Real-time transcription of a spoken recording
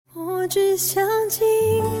只想静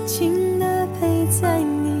静地陪在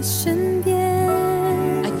你身边。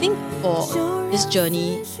 I think for this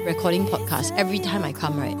journey, recording podcast, every time I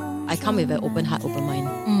come, right, I come with an open heart, open mind.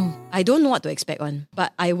 I don't know what to expect on,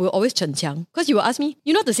 but I will always 逞强. Because you will ask me,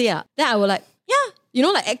 you know what to say? Then I will like, yeah, you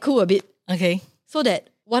know, like act cool a bit. Okay. So that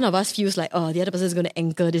one of us feels like, oh, the other person is going to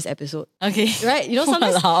anchor this episode. Okay. Right? You know,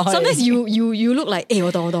 sometimes you look like, hey,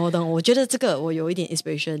 我觉得这个我有一点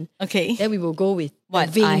inspiration. Okay. Then we will go with what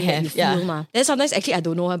the vein I that have. you feel, ma. Then sometimes actually I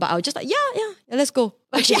don't know, but I'll just like, yeah, let's go.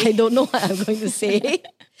 Actually, I don't know what I'm going to say.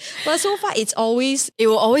 But so far, it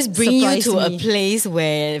will always Bring you to me. a place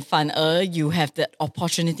where you have the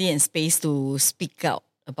opportunity and space to speak out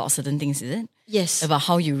about certain things, is it? Yes. About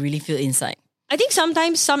how you really feel inside. I think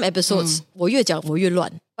sometimes some episodes 我越讲我越乱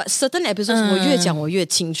but certain episodes 我越讲我越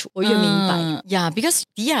清楚我越明白 Yeah, because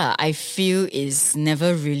Dia, I feel, is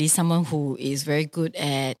never really someone who is very good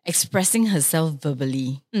at expressing herself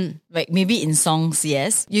verbally. Like maybe in songs,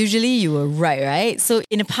 yes. Usually you will write, right? So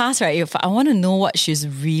in the past, right, if I want to know what she's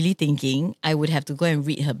really thinking, I would have to go and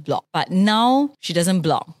read her blog. But now she doesn't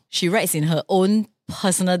blog. She writes in her own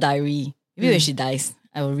personal diary. Maybe when she dies,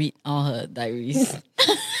 I will read all her diaries.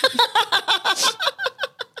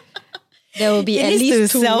 There will be at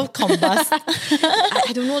least two. Self-combust.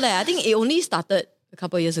 I don't know that. I think it only started a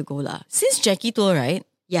couple of years ago lah. Since Jackie tour, right?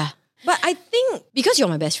 Yeah. But I think because you're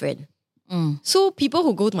my best friend, so people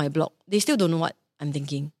who go to my blog, they still don't know what I'm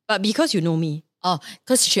thinking. But because you know me. Oh,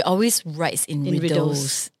 because she always writes in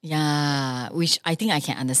riddles. Yeah, which I think I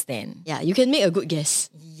can understand. Yeah, you can make a good guess.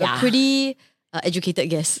 Yeah. A pretty educated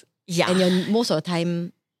guess. Yeah. And you're, most of the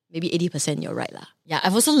time, maybe 80% you're right lah. Yeah,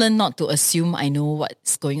 I've also learned not to assume I know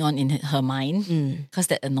what's going on in her mind because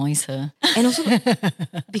that annoys her. And also,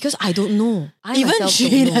 because I don't know. Even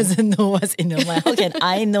she doesn't know what's in her mind. How can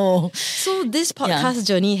I know? So this podcast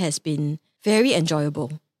journey has been very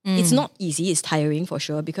enjoyable. It's not easy. It's tiring for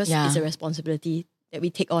sure because it's a responsibility that we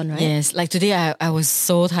take on, right? Yes, like today I was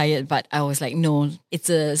so tired, but I was like, no, it's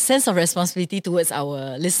a sense of responsibility towards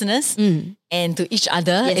our listeners and to each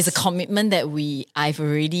other. Yes. It's a commitment that I've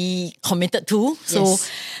already committed to. So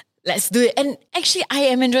let's do it. And actually, I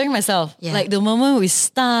am enjoying myself. Yeah. Like the moment we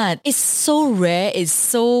start, it's so rare, it's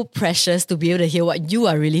so precious to be able to hear what you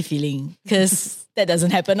are really feeling because that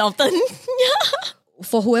doesn't happen often.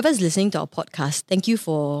 For whoever's listening to our podcast, thank you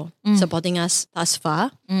for supporting us thus far.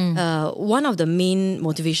 One of the main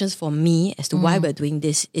motivations for me as to why we're doing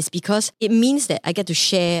this is because it means that I get to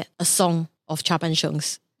share a song of Cha Pan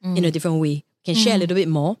Sheng's in a different way. Can share a little bit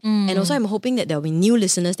more. And also I'm hoping that there will be new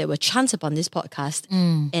listeners that will chance upon this podcast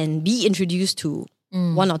and be introduced to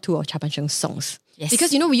one or two of Cha Pan Sheng's songs. Yes.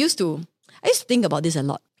 Because, you know, I used to think about this a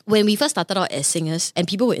lot. When we first started out as singers and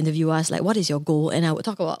people would interview us like, what is your goal? And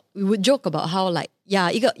we would joke about how like,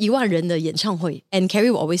 一个1万人的演唱会 and Carrie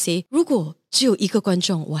would always say, 如果只有一个观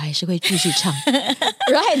众我还是会继续唱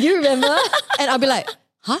Right? Do you remember? And I'll be like,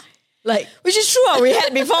 huh? Like, which is true, we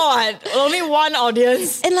had before only one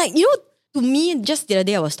audience. And like, you know, to me, just the other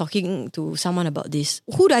day I was talking to someone about this.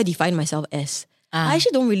 Who do I define myself as? I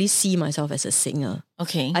actually don't really see myself as a singer.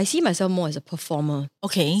 Okay. I see myself more as a performer.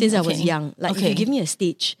 Okay. Since I was young. Like if you give me a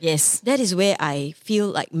stage, that is where I feel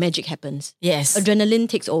like magic happens. Yes. Adrenaline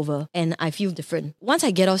takes over and I feel different. Once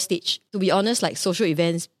I get off stage, to be honest, like social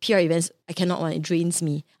events, PR events, I cannot want it drains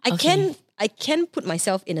me. I can put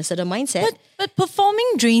myself in a certain mindset. But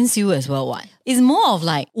performing drains you as well, what? It's more of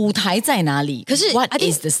like 舞台在哪里? What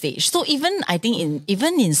is the stage? So I think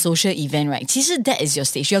even in social event, right? 其实 that is your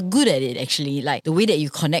stage. You're good at it actually. Like the way that you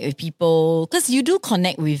connect with people. Because you do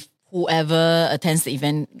connect with whoever attends the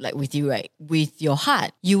event like with you, right? With your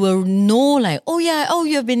heart. You will know like,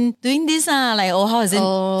 you have been doing this like, how is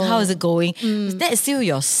it going? That is still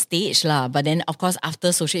your stage lah. But then of course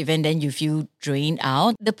after social event, then you feel drained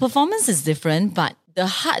out. The performance is different, but the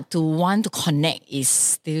heart to want to connect is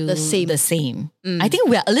still the same. I think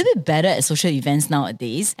we're a little bit better at social events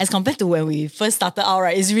nowadays as compared to when we first started out,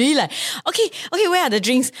 right? It's really like, okay, where are the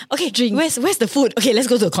drinks? Okay, drinks. Where's the food? Okay, let's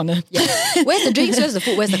go to the corner. Yeah. Where's the drinks? Where's the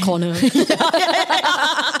food? Where's the corner?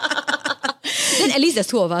 Then at least there's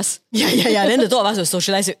two of us. Yeah. Then the two of us will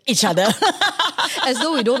socialize with each other. As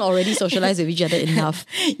though we don't already socialize with each other enough.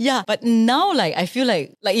 Yeah, but now like I feel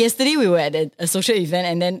like yesterday we were at a social event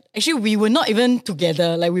and then actually we were not even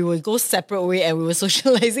together. Like we would go separate way and we were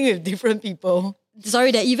socializing with different people.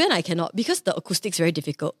 Sorry, that event I cannot because the acoustics very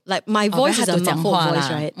difficult. Like my voice is a muffled voice,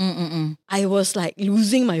 right? I was like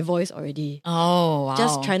losing my voice already. Oh, wow.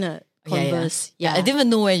 Just trying to converse. Yeah, I didn't even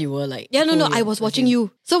know where you were like. Yeah, no, I was watching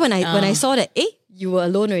you. So when I saw that, you were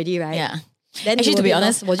alone already, right? Yeah. Then Actually, to be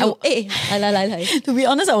honest, to be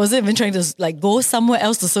honest, I wasn't even trying to like go somewhere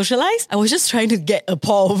else to socialize. I was just trying to get a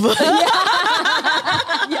pour over.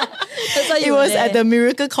 It was at the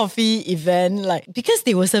Miracle Coffee event, like because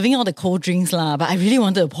they were serving all the cold drinks lah. But I really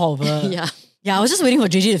wanted a pour over. Yeah, I was just waiting for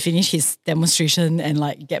JJ to finish his demonstration and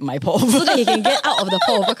like get my pour over. So that he can get out of the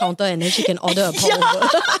pour over counter and then she can order a pour over.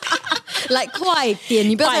 Like 快点，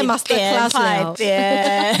你不要再 master class 了。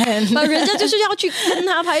But 人家就是要去跟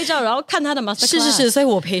他拍照，然后看他的 master class。是，所以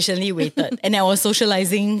我 patiently waited and I was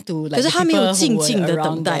socializing to like. 可是他没有静静的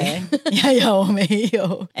等待。Yeah, 我没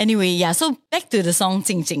有。Anyway, yeah. So back to the song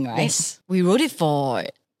静静, right? Yes. We wrote it for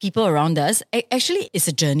people around us. Actually, it's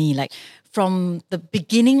a journey. Like from the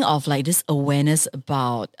beginning of like this awareness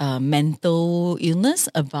about mental illness,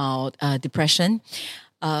 about depression.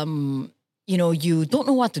 You know, you don't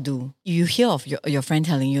know what to do. You hear of your friend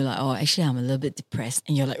telling you like, oh, actually I'm a little bit depressed.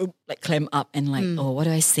 And you're like, oh, like clam up and like, oh, what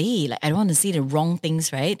do I say? Like, I don't want to say the wrong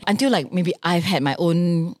things, right? Until like maybe I've had my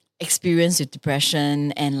own experience with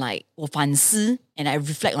depression and like 我反思 and I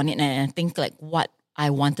reflect on it and I think like what I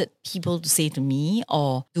wanted people to say to me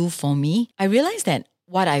or do for me. I realized that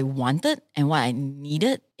what I wanted and what I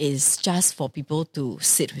needed is just for people to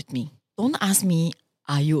sit with me. Don't ask me,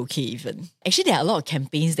 are you okay even? Actually, there are a lot of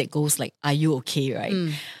campaigns that goes like, are you okay,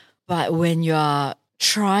 right? But when you're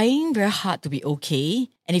trying very hard to be okay,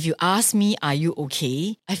 and if you ask me, are you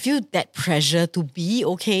okay? I feel that pressure to be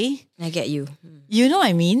okay. I get you. You know what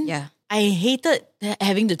I mean? Yeah. I hated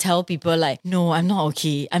having to tell people like, no, I'm not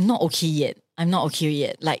okay. I'm not okay yet. I'm not okay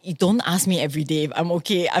yet. Like, you don't ask me every day if I'm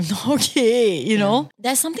okay. I'm not okay, you know?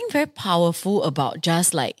 There's something very powerful about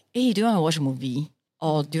just like, hey, do you want to watch a movie?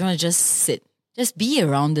 Or do you want to just sit? Just be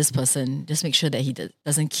around this person. Just make sure that he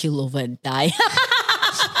doesn't keel over and die.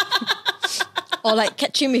 Or like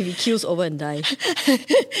catch him if he keels over and die.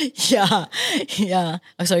 Yeah.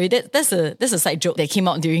 I'm sorry. That's a side joke that came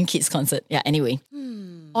out during kids' concert. Yeah, anyway.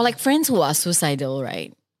 Or like friends who are suicidal,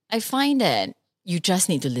 right? I find that you just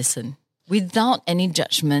need to listen. Without any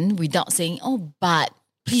judgment, without saying, oh, but.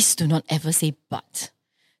 Please do not ever say but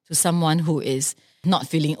to someone who is not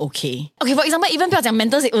feeling okay. Okay, for example, even 不要讲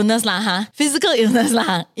mental illness lah, physical illness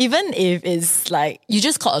lah. Even if it's like you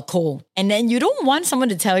just caught a cold and then you don't want someone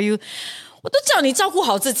to tell you, 我都叫你照顾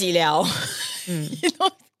好自己了. You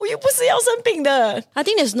know, 我又不是要生病的. I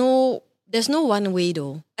think there's no one way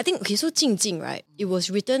though. I think, okay, so 静静, right? It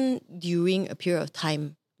was written during a period of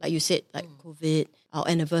time, like you said, like COVID, our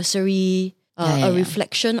anniversary, a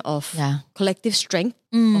reflection of collective strength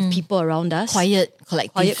of people around us. Quiet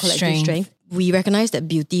collective strength. We recognized that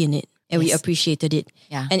beauty in it and we appreciated it.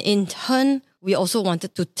 Yeah. And in turn, we also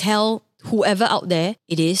wanted to tell whoever out there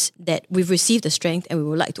it is that we've received the strength and we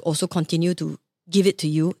would like to also continue to give it to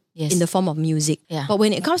you in the form of music. Yeah. But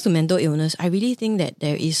when it comes to mental illness, I really think that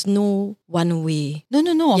there is no one way. No,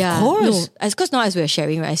 of course. No. Because now as we're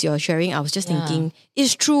sharing, right, as you're sharing, I was just thinking,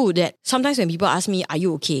 it's true that sometimes when people ask me, are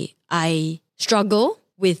you okay? I struggle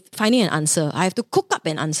with finding an answer. I have to cook up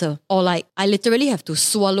an answer. Or like, I literally have to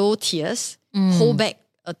swallow tears, hold back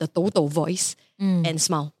the total voice and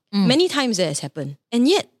smile. Many times that has happened. And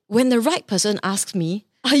yet, when the right person asks me,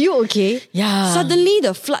 are you okay? Yeah. Suddenly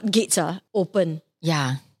the floodgates are open.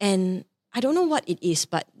 Yeah. And I don't know what it is,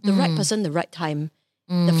 but the right person, the right time,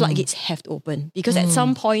 the floodgates have to open. Because at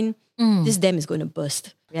some point, this dam is going to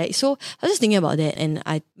burst. Right? So I was just thinking about that. And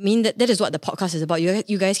I mean, that is what the podcast is about.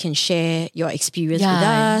 You guys can share your experience with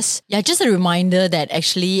us. Yeah, just a reminder that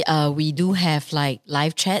actually we do have like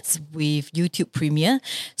live chats with YouTube Premiere.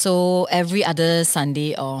 So every other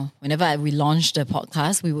Sunday or whenever we launch the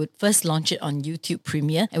podcast, we would first launch it on YouTube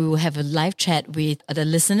Premiere and we will have a live chat with the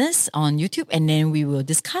listeners on YouTube and then we will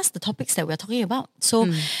discuss the topics that we're talking about. So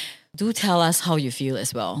do tell us how you feel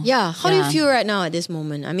as well. Yeah, how do you feel right now at this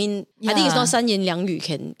moment? I mean, I think it's not 三言两语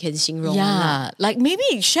can 形容. Yeah, like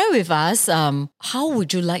maybe share with us how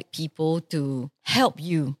would you like people to help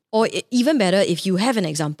you? Or even better, if you have an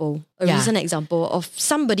example, a recent example of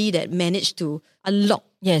somebody that managed to unlock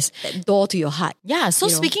that door to your heart. Yeah, so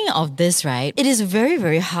speaking of this, right, it is very,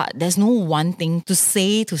 very hard. There's no one thing to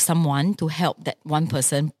say to someone to help that one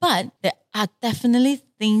person, but there are definitely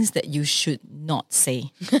things that you should not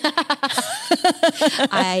say.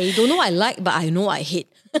 I don't know what I like, but I know what I hate.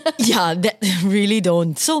 Yeah, that really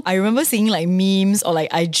don't. So I remember seeing like memes or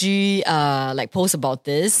like IG like posts about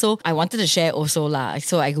this. So I wanted to share also lah.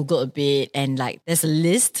 So I Googled a bit and like there's a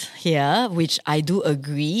list here which I do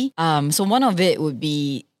agree. So one of it would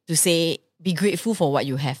be to say be grateful for what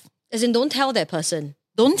you have. As in, don't tell that person.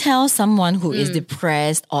 Don't tell someone who is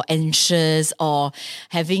depressed or anxious or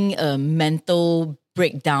having a mental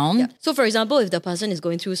breakdown. Yeah. So for example, if the person is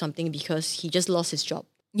going through something because he just lost his job,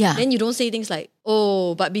 Yeah. then you don't say things like,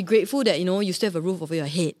 oh, but be grateful that, you still have a roof over your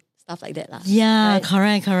head. Stuff like that. Yeah,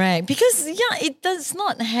 right? correct. Because it does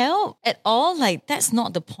not help at all. Like, that's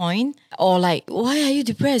not the point. Or like, why are you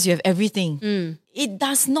depressed? You have everything. It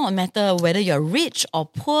does not matter whether you're rich or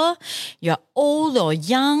poor, you're old or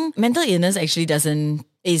young. Mental illness actually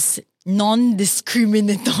is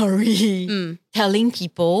non-discriminatory. Telling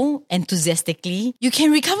people enthusiastically, you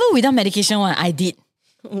can recover without medication. I did.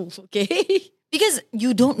 Oh, okay. Because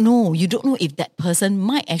you don't know if that person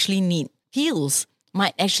might actually need pills,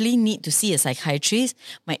 might actually need to see a psychiatrist,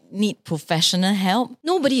 might need professional help.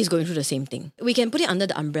 Nobody is going through the same thing. We can put it under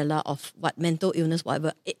the umbrella of mental illness,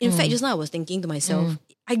 whatever. In fact, just now I was thinking to myself,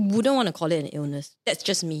 I wouldn't want to call it an illness. That's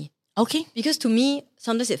just me. Okay. Because to me,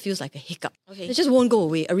 sometimes it feels like a hiccup. Okay. It just won't go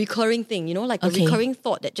away. A recurring thing, like a recurring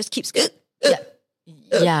thought that just keeps...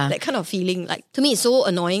 Yeah. That kind of feeling. Like, to me, it's so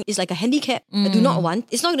annoying. It's like a handicap I do not want.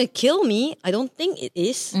 It's not going to kill me. I don't think it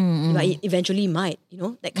is. But it eventually might,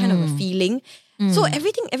 that kind of a feeling. So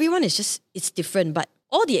everyone is just, it's different. But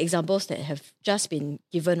all the examples that have just been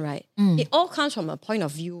given, right, it all comes from a point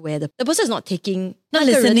of view where the person is not taking Not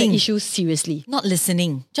listening. issues seriously. Not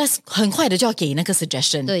listening. Just 很快的就要给那个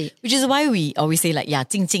suggestion. 对。 Which is why we always say like,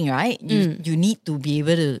 静静, right? You need to be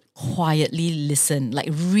able to quietly listen, like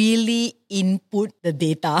really input the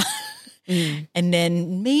data. And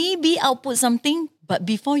then maybe output something. But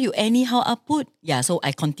before you anyhow output, so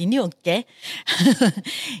I continue, okay?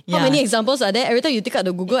 How many examples are there? Every time you take out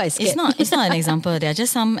the Google, I scared. It's not an example. There are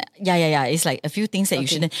just some, it's like a few things that you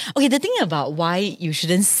shouldn't. Okay, the thing about why you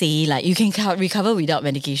shouldn't say like you can recover without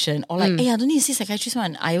medication or like, I don't need to see psychiatrist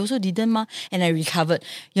one. I also didn't and I recovered.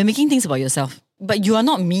 You're making things about yourself. But you are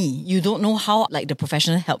not me. You don't know how like the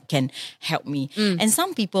professional help can help me. And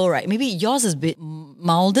some people, right, maybe yours is a bit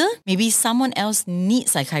milder. Maybe someone else needs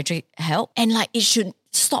psychiatric help. And like it should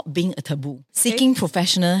stop being a taboo. Seeking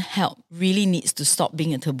professional help really needs to stop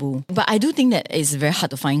being a taboo. But I do think that it's very hard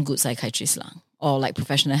to find good psychiatrists or like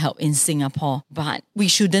professional help in Singapore. But we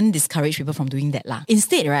shouldn't discourage people from doing that.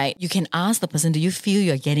 Instead, right, you can ask the person, do you feel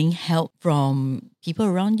you're getting help from people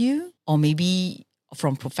around you? Or maybe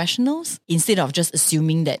from professionals, instead of just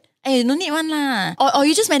assuming that, hey, no need one lah. Or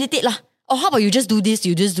you just meditate lah. Or how about you just do this,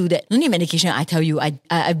 you just do that. No need medication, I tell you,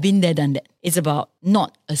 I've been there, done that. It's about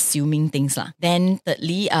not assuming things lah. Then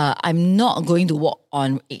thirdly, I'm not going to walk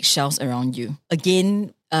on eggshells around you.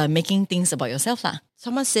 Again, making things about yourself lah.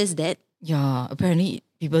 Someone says that. Yeah, apparently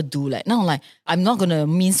people do like, now like, I'm not going to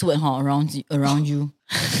mince words around you.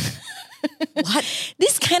 What?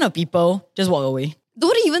 This kind of people, just walk away.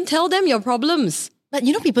 Don't even tell them your problems. But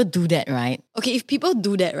people do that, right? Okay, if people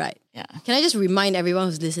do that, right? Yeah. Can I just remind everyone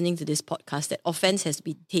who's listening to this podcast that offense has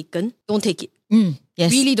been taken? Don't take it. Yes,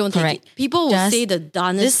 really don't correct. take it. People will say the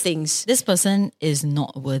darnest things. This person is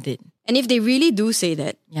not worth it. And if they really do say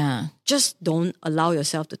that, Yeah. just don't allow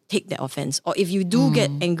yourself to take that offense. Or if you do get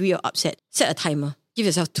angry or upset, set a timer. Give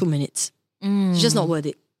yourself 2 minutes. It's just not worth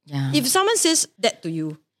it. Yeah. If someone says that to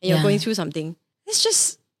you and you're going through something, that's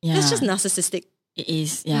just narcissistic. It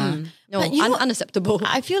is, yeah. No, But you know, unacceptable.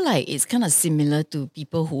 I feel like it's kind of similar to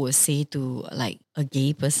people who will say to like a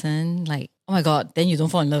gay person, like, oh my God, then you don't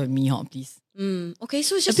fall in love with me, please. Okay,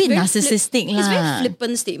 so it's just a bit very narcissistic. It's very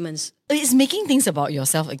flippant statements. It's making things about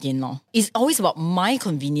yourself again. It's always about my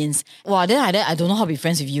convenience. Wow, then I don't know how to be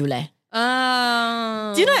friends with you. Do you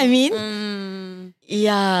know what I mean?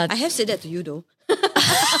 Yeah. I have said that to you though.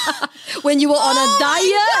 When you were on a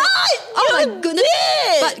diet. Oh my goodness.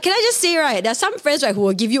 But can I just say, right, there are some friends, right, who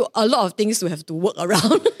will give you a lot of things to have to work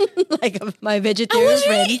around. Like my vegetarian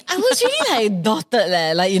friend. I was really like dotted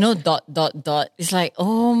like, dot. It's like,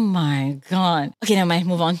 oh my God. Okay, never mind,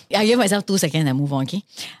 move on. I give myself 2 seconds and move on, okay?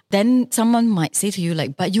 Then someone might say to you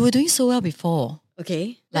like, but you were doing so well before.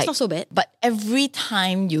 Okay, that's not so bad. But every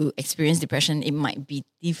time you experience depression, it might be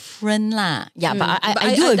different lah. Yeah, but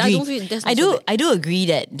I do agree. I don't feel that's not so bad. I do agree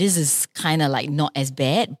that this is kind of like not as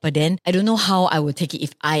bad. But then I don't know how I would take it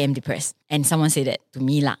if I am depressed and someone say that to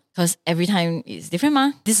me lah. Because every time it's different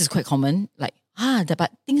ma. This is quite common. Like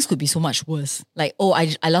but things could be so much worse. Like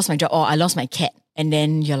I lost my job or I lost my cat. And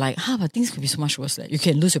then you're like, but things could be so much worse. Like, you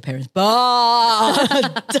can lose your parents. But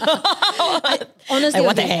honestly, like,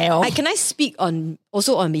 what the hell? Can I speak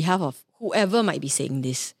also on behalf of whoever might be saying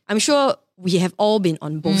this? I'm sure we have all been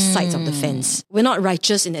on both sides of the fence. We're not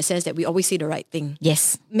righteous in the sense that we always say the right thing.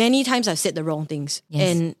 Yes. Many times I've said the wrong things.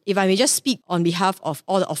 Yes. And if I may just speak on behalf of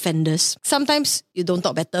all the offenders, sometimes you don't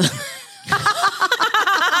talk better.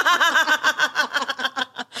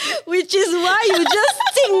 Which is why you just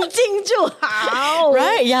静静就好.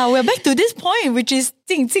 Right, yeah, we're back to this point, which is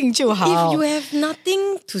静静就好。 If you have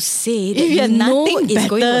nothing to say, that If you have know nothing is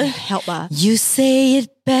going to better, help. You say it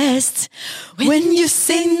best when you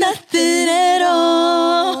say nothing at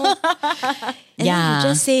all. And then you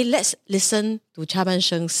just say, let's listen to Cha Ban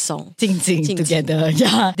Sheng's song. 静静 静静 together.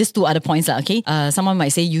 Yeah. These two other points, okay? Someone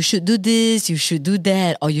might say, you should do this, you should do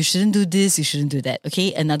that, or you shouldn't do this, you shouldn't do that.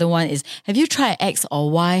 Okay. Another one is, have you tried X or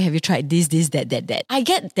Y? Have you tried this, that? I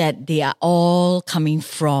get that they are all coming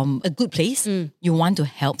from a good place. You want to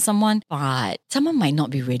help someone, but someone might not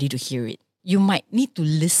be ready to hear it. You might need to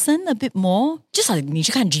listen a bit more. Just like 你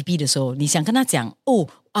去看 GP 的时候，你想跟他讲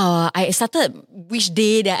I started which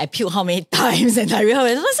day that I puked how many times and I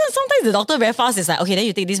realized sometimes the doctor very fast is like, okay, then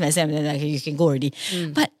you take this medicine and then you can go already.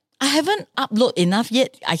 But I haven't uploaded enough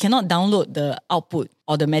yet. I cannot download the output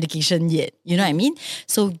or the medication yet. You know what I mean?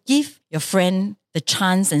 So give your friend the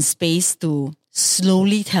chance and space to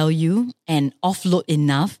slowly tell you and offload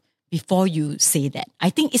enough before you say that. I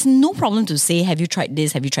think it's no problem to say, have you tried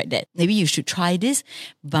this? Have you tried that? Maybe you should try this,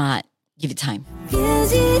 but give it time. 别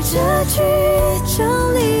急着去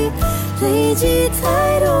整理累积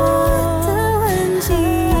太多的痕迹，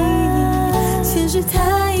现实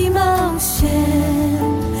太冒险。